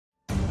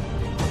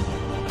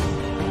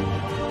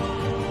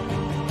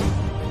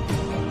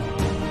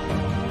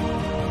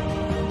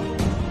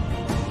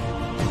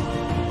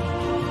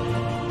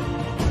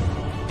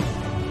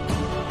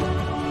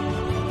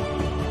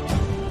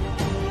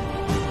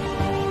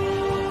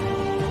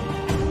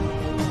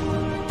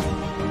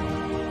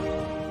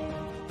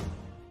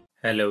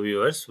Hello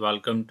viewers,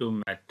 welcome to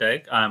Math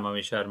Tech. I am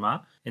Amish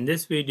Sharma. In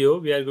this video,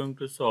 we are going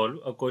to solve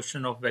a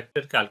question of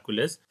vector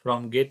calculus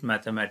from GATE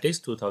Mathematics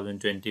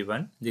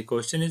 2021. The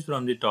question is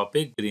from the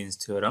topic Green's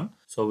Theorem.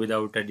 So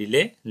without a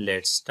delay,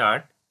 let's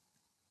start.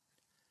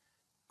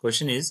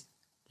 Question is,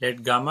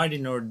 let gamma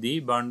denote the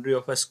boundary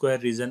of a square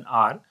region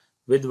R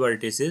with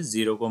vertices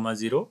 0,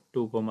 0,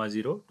 2,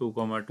 0,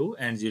 2, 2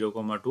 and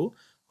 0, 2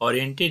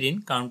 oriented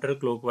in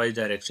counterclockwise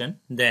direction.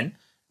 Then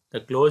the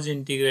closed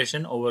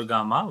integration over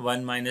gamma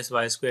 1 minus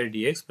y square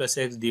dx plus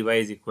x dy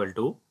is equal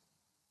to.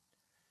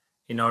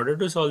 In order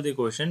to solve the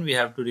question, we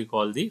have to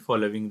recall the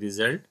following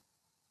result.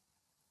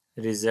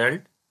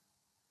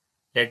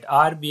 Let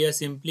R be a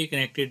simply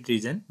connected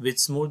region with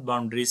smooth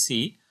boundary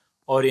C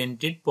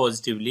oriented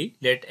positively.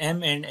 Let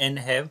M and N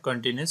have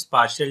continuous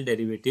partial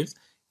derivatives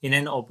in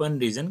an open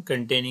region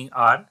containing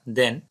R.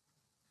 Then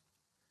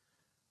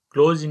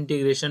closed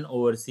integration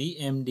over C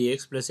M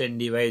dx plus N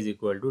dy is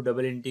equal to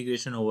double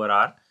integration over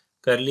R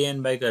curly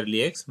n by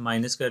curly x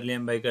minus curly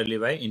m by curly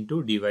y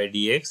into dy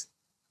dx.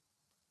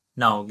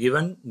 Now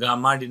given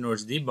gamma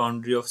denotes the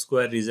boundary of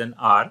square region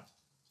R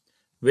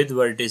with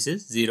vertices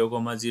 0,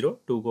 0,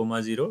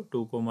 2, 0,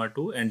 2,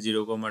 2 and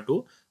 0,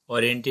 2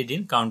 oriented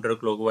in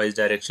counterclockwise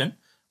direction,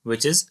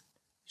 which is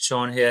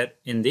shown here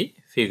in the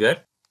figure.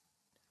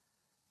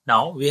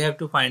 Now we have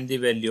to find the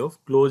value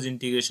of closed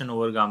integration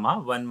over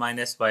gamma 1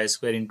 minus y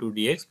square into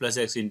dx plus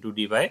x into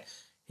dy.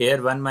 Here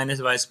 1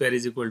 minus y square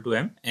is equal to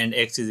m and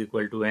x is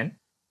equal to n.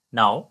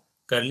 Now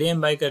curly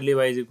m by curly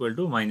y is equal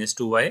to minus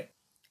 2y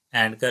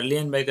and curly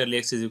n by curly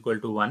x is equal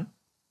to 1.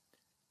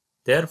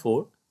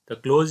 Therefore, the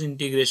closed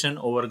integration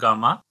over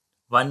gamma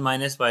 1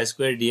 minus y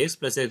square dx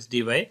plus x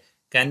dy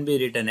can be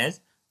written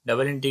as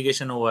double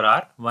integration over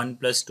r 1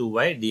 plus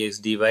 2y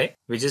dx dy,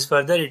 which is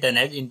further written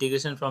as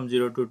integration from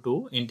 0 to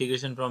 2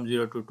 integration from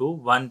 0 to 2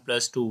 1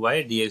 plus 2y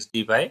dx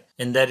dy.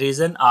 In the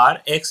region R,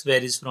 x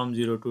varies from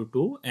 0 to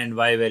 2 and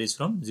y varies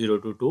from 0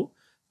 to 2.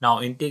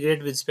 Now integrate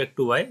with respect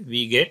to y,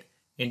 we get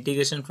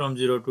integration from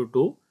 0 to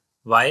 2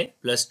 y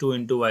plus 2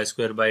 into y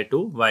square by 2.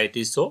 Why it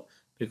is so?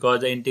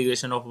 Because the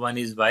integration of 1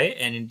 is y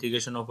and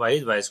integration of y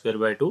is y square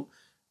by 2.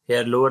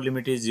 Here lower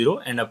limit is 0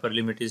 and upper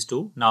limit is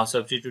 2. Now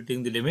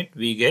substituting the limit,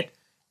 we get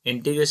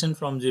integration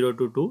from 0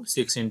 to 2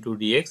 6 into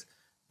dx,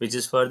 which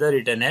is further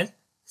written as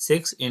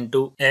 6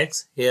 into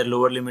x. Here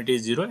lower limit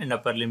is 0 and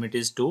upper limit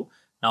is 2.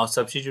 Now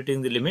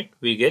substituting the limit,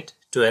 we get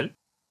 12.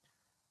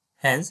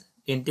 Hence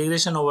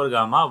integration over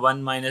gamma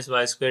 1 minus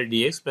y square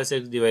dx plus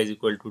x dy is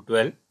equal to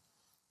 12.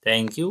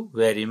 Thank you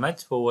very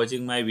much for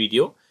watching my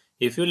video.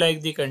 If you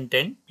like the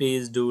content,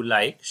 please do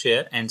like,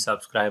 share and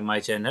subscribe my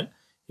channel.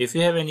 If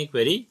you have any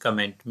query,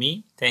 comment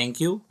me. Thank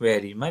you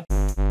very much.